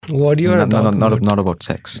What do you want to talk about? Not about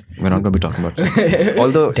sex. We're not going to be talking about sex.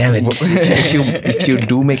 Although, damn it, if you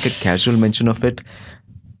do make a casual mention of it,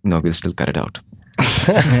 no, we'll still cut it out.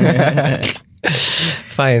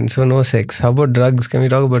 Fine. So no sex. How about drugs? Can we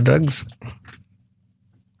talk about drugs?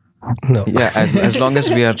 No. Yeah, as long as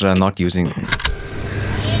we are not using.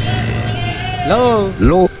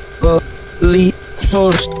 Locally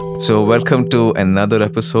sourced. So welcome to another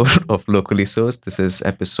episode of Locally Sourced. This is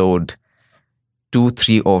episode 2,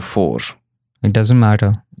 3, or 4. It doesn't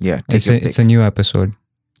matter. Yeah, It's a new episode.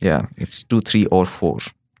 Yeah, it's 2, 3, or 4.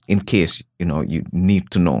 In case you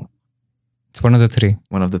need to know. It's one of the three.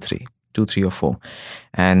 One of the three. 2, 3, or 4.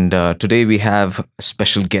 And today we have a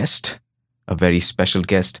special guest, a very special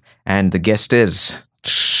guest, and the guest is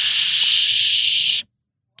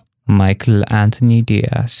Michael Anthony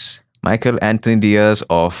Diaz. Michael Anthony Diaz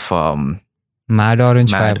of Mad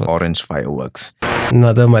Orange Mad Fireworks. Orange Fireworks.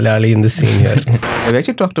 Another Malayali in the scene here. I've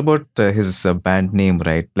actually talked about his band name,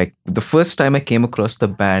 right? Like the first time I came across the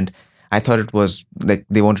band, I thought it was like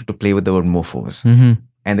they wanted to play with the word mofos. Mm-hmm.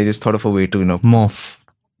 And they just thought of a way to, Morph.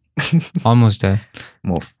 Almost there.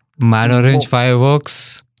 morph. Mad Orange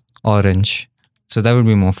Fireworks. Orange. So that would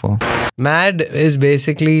be Mofo. Mad is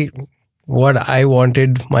basically what I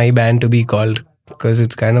wanted my band to be called, because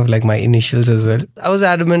it's kind of like my initials as well. I was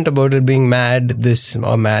adamant about it being Mad this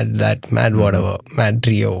or Mad that, Mad whatever, Mad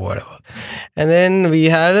Trio, whatever. And then we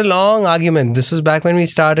had a long argument. This was back when we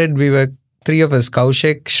started. We were 3 of us,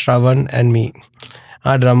 Kaushik, Shravan, and me.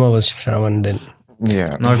 Our drummer was Shravan then.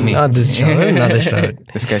 Yeah. Not me. Not this Shravan, another Shravan.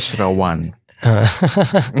 This guy Shravan.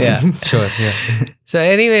 Yeah. Sure, yeah. So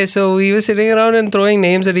anyway, so we were sitting around and throwing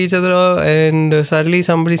names at each other, and suddenly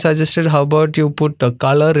somebody suggested, how about you put a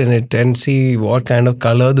color in it and see what kind of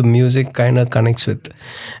color the music kind of connects with.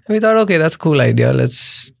 And we thought, okay, that's a cool idea.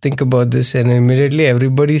 Let's think about this. And immediately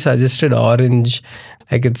everybody suggested orange.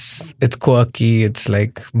 Like it's quirky, it's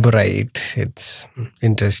like bright, it's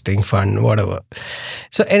interesting, fun, whatever.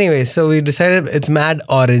 So anyway, so we decided it's Mad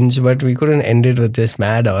Orange, but we couldn't end it with just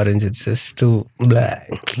Mad Orange. It's just too blah.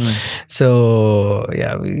 So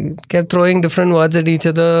yeah, we kept throwing different words at each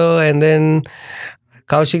other, and then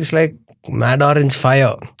Kaushik's like, Mad Orange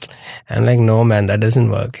Fire. I'm like, no man, that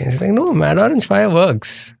doesn't work. He's like, no, Mad Orange Fire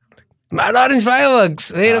works. Mad Orange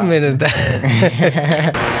Fireworks. Wait a minute.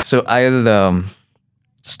 So I'll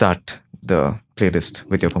start the playlist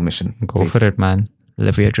with your permission. Go please. for it, man.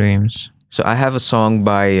 Live your dreams. So I have a song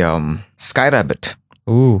by Sky Rabbit.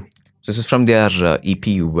 Ooh. So this is from their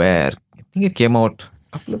EP Where. I think it came out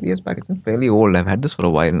a couple of years back. It's fairly old. I've had this for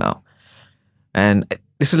a while now. And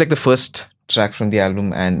this is like the first track from the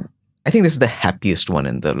album. And I think this is the happiest one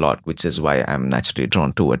in the lot, which is why I'm naturally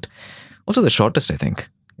drawn to it. Also the shortest, I think.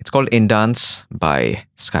 It's called In Dance by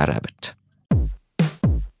Sky Rabbit.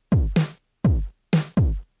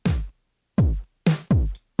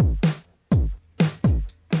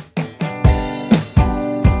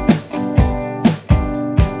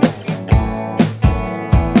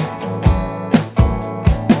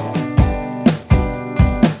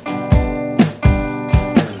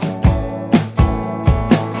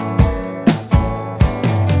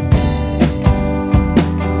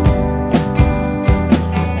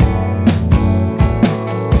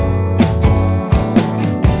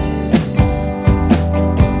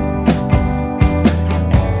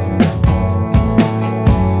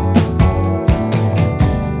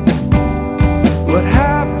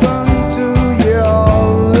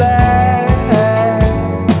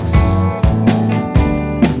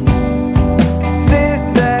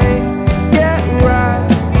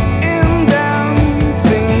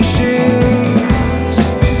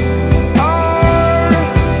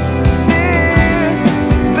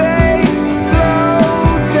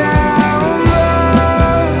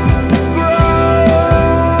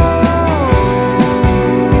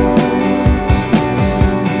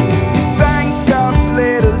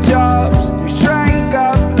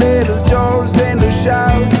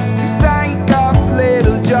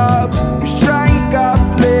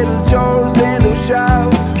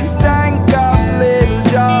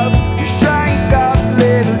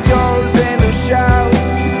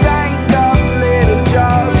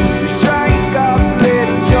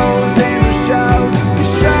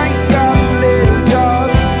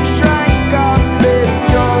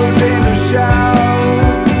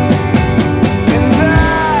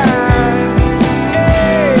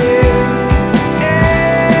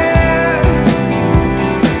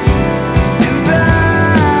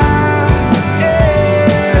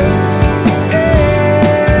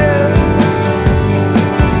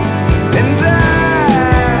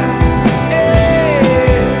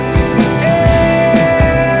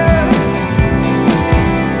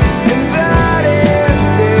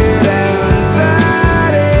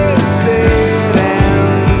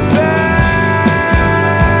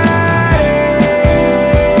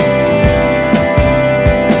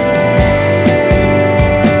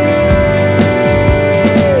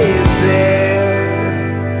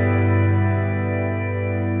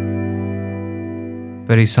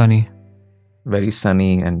 Very sunny. very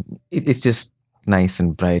sunny, and it's just nice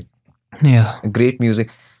and bright. Yeah. Great music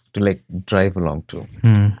to like drive along to.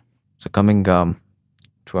 So coming to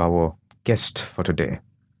our guest for today,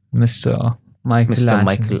 Mr. Michael Mr. Anthony.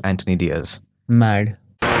 Michael Anthony Diaz. Mad.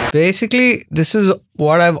 Basically, this is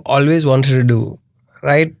what I've always wanted to do.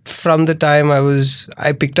 Right from the time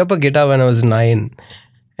I picked up a guitar when I was 9.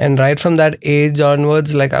 And right from that age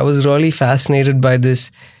onwards, like I was really fascinated by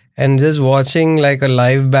this. And just watching like a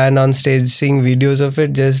live band on stage, seeing videos of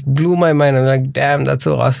it just blew my mind. I'm like, damn, that's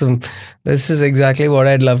so awesome. This is exactly what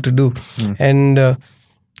I'd love to do.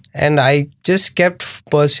 And I just kept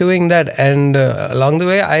pursuing that. And along the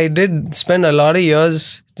way, I did spend a lot of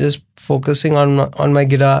years just focusing on my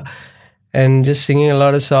guitar and just singing a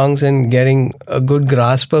lot of songs and getting a good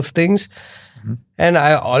grasp of things. And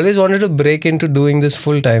I always wanted to break into doing this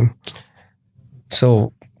full time.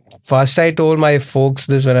 So first I told my folks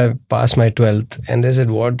this when I passed my 12th, and they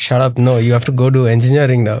said, what, shut up, no, you have to go do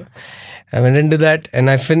engineering now. I went into that and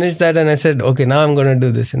I finished that and I said, okay, now I'm going to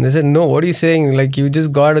do this. And they said, no, what are you saying? Like, you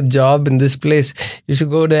just got a job in this place. You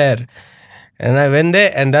should go there. And I went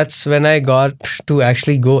there, and that's when I got to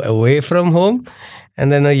actually go away from home.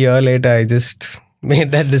 And then a year later, I just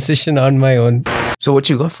made that decision on my own. So what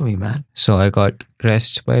you got for me, man? So I got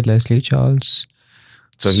Rest by Leslie Charles.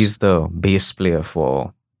 So he's the bass player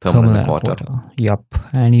for Thermal and Water. Yup.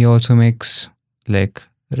 And he also makes like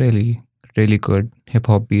really, really good hip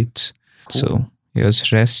hop beats. Cool. So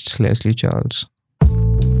here's Rest, Leslie Charles.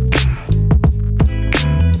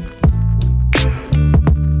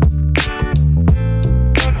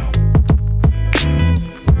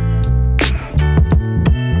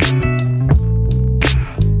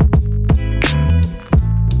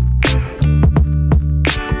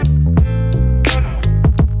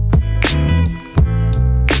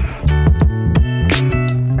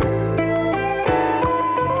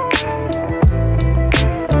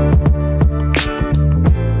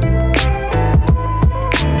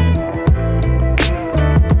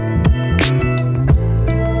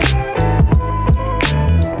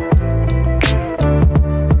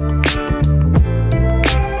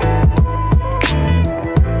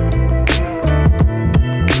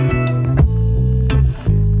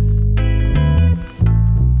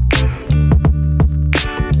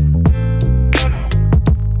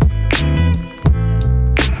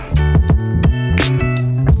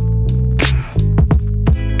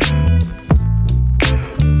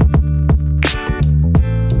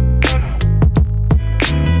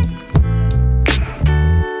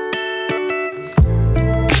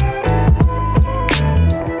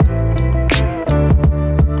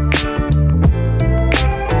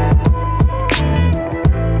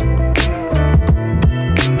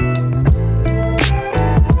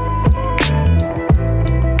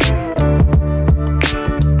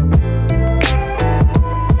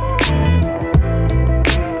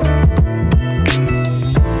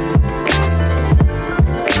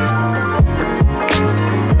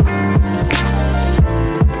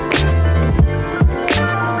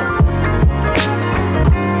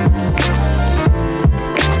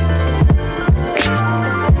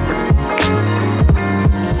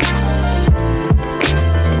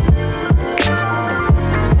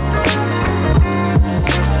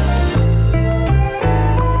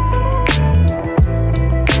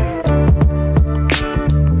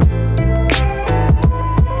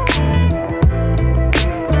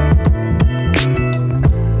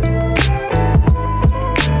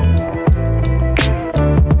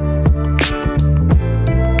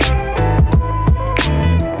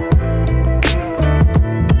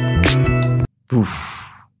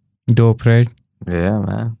 Dope, right? Yeah,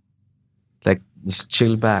 man. Like, just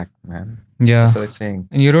chill back, man. Yeah. That's what I'm saying.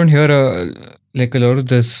 And you don't hear a lot of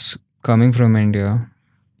this coming from India.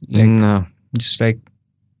 Like No. just like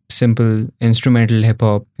simple instrumental hip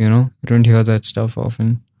hop, you know? You don't hear that stuff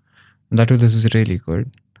often. That way, this is really good.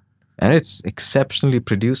 And it's exceptionally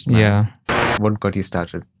produced, man. Yeah. What got you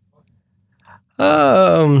started?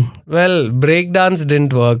 Well, breakdance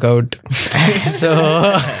didn't work out.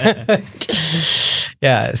 So,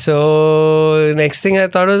 yeah. So, next thing I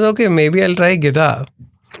thought was, okay, maybe I'll try guitar.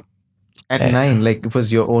 At 9, like, it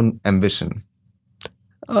was your own ambition.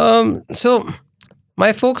 So,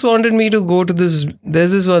 my folks wanted me to go to there's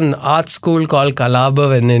this one art school called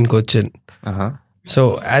Kalabhavan in Cochin. Uh-huh.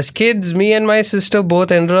 So as kids, me and my sister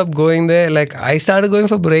both ended up going there. Like I started going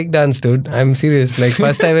for breakdance, dude. I'm serious. Like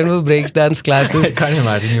first I went for breakdance classes. I can't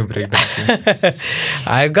imagine you breakdancing.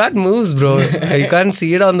 I got moves, bro. You can't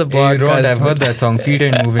see it on the Hey, podcast. Rod, I've heard that song. Feet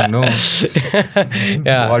ain't moving, no.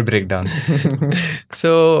 Yeah. All breakdance.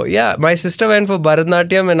 So yeah, my sister went for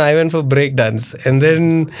Bharatanatyam and I went for breakdance. And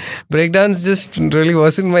then breakdance just really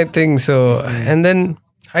wasn't my thing. So and then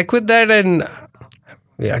I quit that and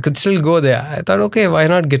I could still go there. I thought, okay, why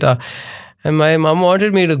not guitar? And my mom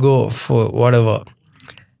wanted me to go for whatever.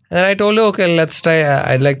 And I told her, okay, let's try.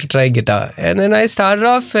 I'd like to try guitar. And then I started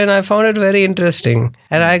off and I found it very interesting.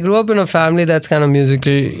 And I grew up in a family that's kind of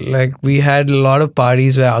musical. Like we had a lot of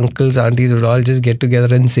parties where uncles, aunties would all just get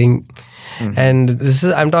together and sing. And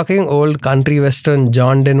I'm talking old country western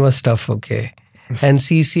John Denver stuff, okay? And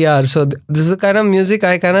CCR. So this is the kind of music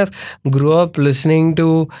I kind of grew up listening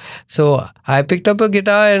to. So I picked up a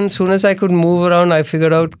guitar and as soon as I could move around, I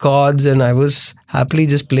figured out chords and I was happily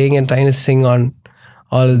just playing and trying to sing on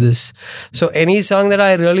all of this. So any song that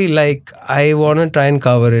I really like, I want to try and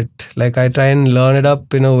cover it. Like I try and learn it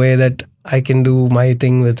up in a way that I can do my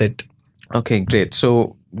thing with it. Okay, great.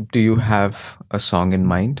 So do you have a song in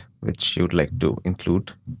mind which you'd like to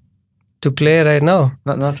include? To play right now?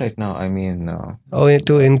 Not right now. I mean,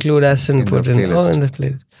 To include as in In put the in. playlist. Oh, in the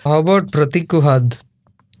playlist. How about Pratik Kuhad?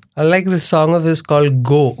 I like this song of his called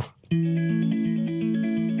Go.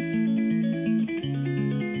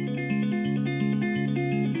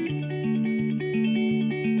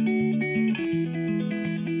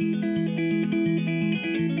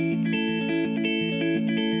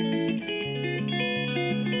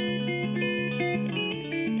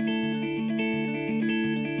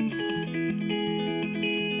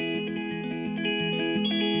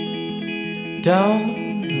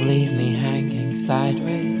 Don't leave me hanging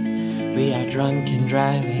sideways. We are drunk and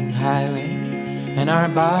driving highways, and our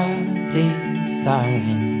bodies are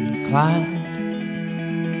inclined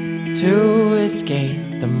to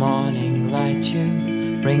escape the morning light.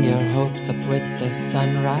 You bring your hopes up with the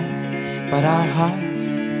sunrise, but our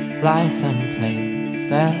hearts lie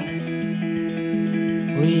someplace else.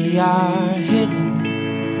 We are hidden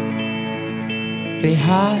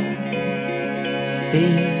behind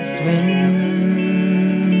these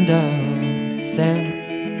window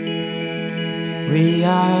sills. We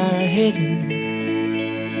are hidden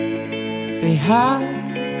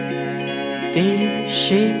behind these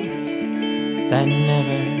sheets that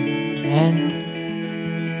never end.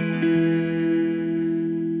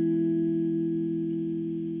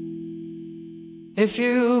 If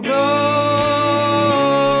you go,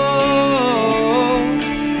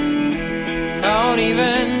 I don't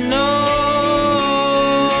even know.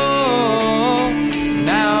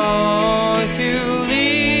 Now, if you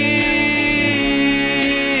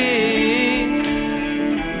leave,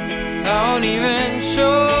 I don't even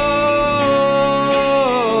show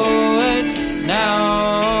it.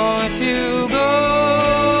 Now, if you go,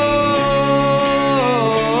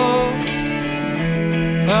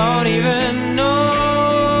 I don't even know.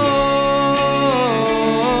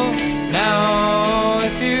 Now,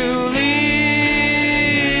 if you leave,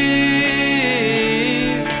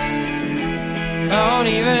 I don't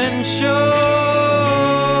even show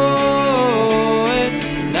it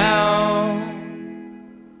now.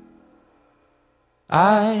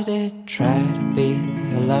 I did try to be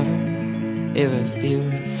a lover. It was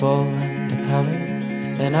beautiful undercover,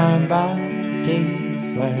 and our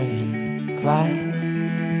bodies were inclined.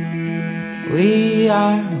 We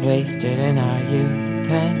are wasted in our youth,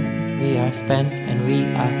 and we are spent and we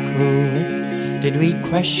are clueless. Did we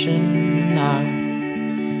question our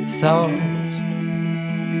souls?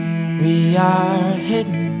 We are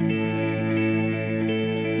hidden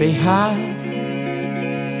behind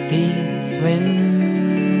these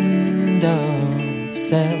window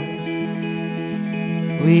sills.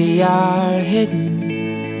 We are hidden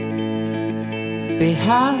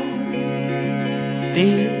behind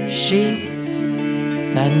these sheets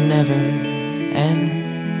that never end.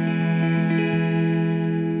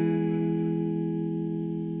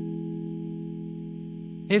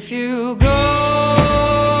 If you go,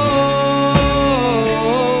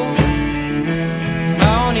 I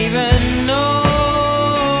don't even know.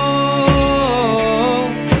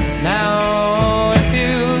 Now, if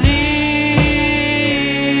you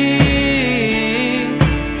leave,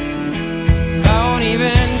 I don't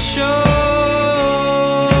even show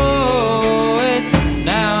it.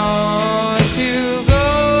 Now, if you go,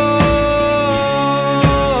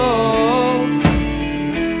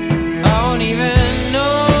 I don't even know.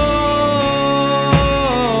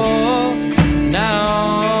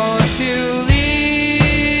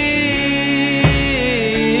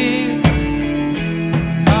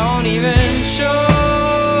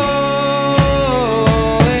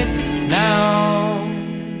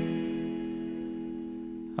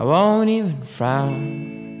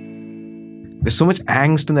 frown. There's so much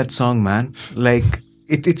angst in that song, man. Like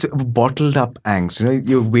it's bottled up angst. You know,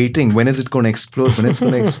 you're waiting. When is it going to explode? When it's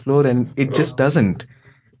going to explode, and it just doesn't.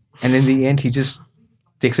 And in the end, he just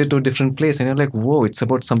takes it to a different place, and you're like, whoa! It's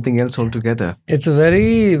about something else altogether. It's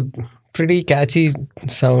a pretty catchy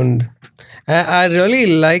sound. I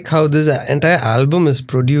really like how this entire album is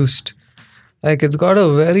produced. Like, it's got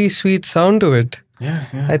a very sweet sound to it. Yeah.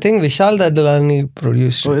 I think Vishal Dadlani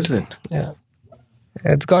produced Oh, it. is it? Yeah.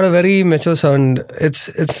 It's got a very mature sound.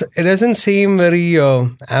 It doesn't seem very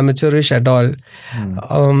amateurish at all.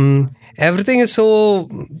 Everything is so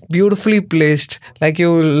beautifully placed. Like,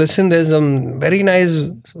 you listen, there's some very nice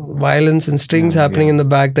violins and strings happening in the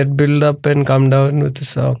back that build up and come down with the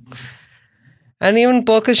song. And even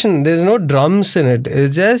percussion, there's no drums in it.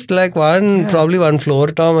 It's just like probably one floor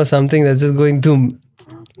tom or something that's just going doom.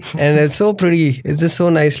 And it's so pretty. It's just so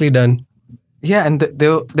nicely done. Yeah, and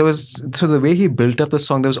there was, so the way he built up the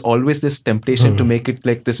song, there was always this temptation to make it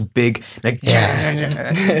like this big, like He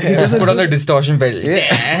just put on the distortion pedal.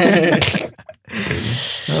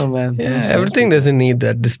 oh man, Yeah, everything doesn't need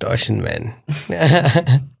that distortion, man.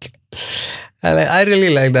 I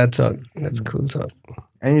really like that song. That's a cool song.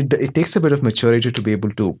 And it takes a bit of maturity to be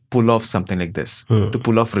able to pull off something like this, to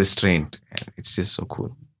pull off restraint. It's just so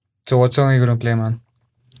cool. So what song are you gonna play, man?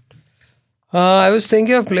 I was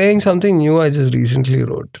thinking of playing something new I just recently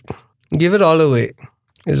wrote. Give It All Away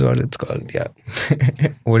is what it's called. Yeah.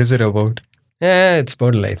 What is it about? Yeah, it's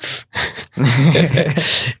about life.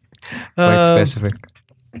 Quite specific.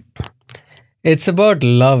 It's about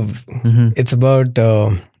love. It's about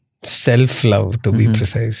self-love, to be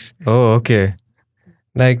precise. Oh, okay.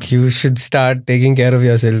 Like, you should start taking care of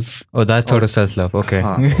yourself. Oh, that sort of self-love. Okay.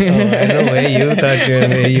 I don't know where you thought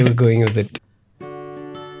where you were going with it.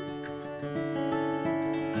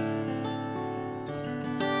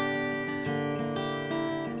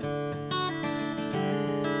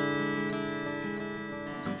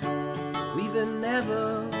 We were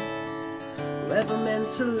never ever meant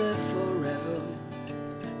to live forever,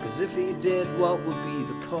 'cause if we did, what would be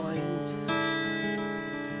the point?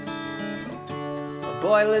 A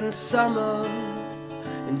boiling summer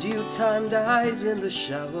in due time dies in the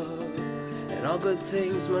shower, and all good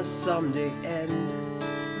things must someday end.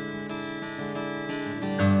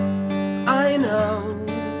 I know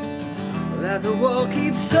that the world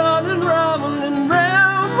keeps turning round and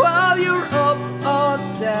round while you're up or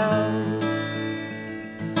down.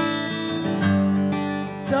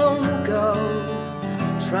 Don't go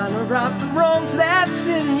trying to right the wrongs that's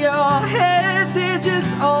in your head. They're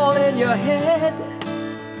just all in your head.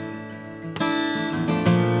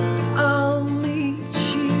 I'll meet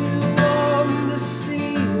you on the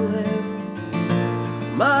ceiling.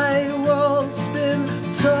 My world's been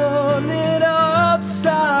turning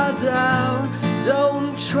upside down.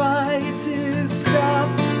 Don't try to stop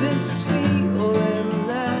this feeling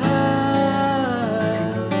now.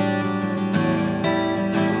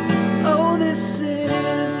 Oh, this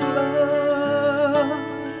is love.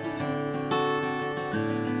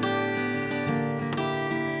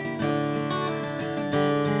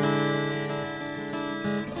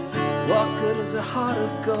 What good is a heart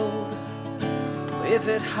of gold if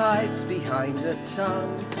it hides behind a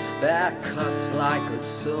tongue that cuts like a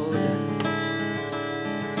sword?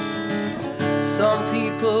 Some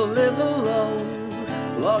people live alone,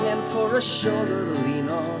 longing for a shoulder to lean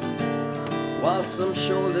on, while some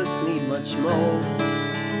shoulders need much more.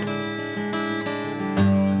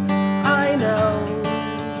 I know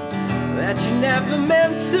that you never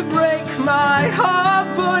meant to break my heart,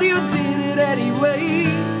 but you did it anyway.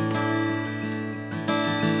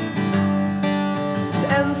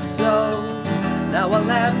 And so now I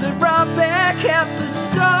landed right back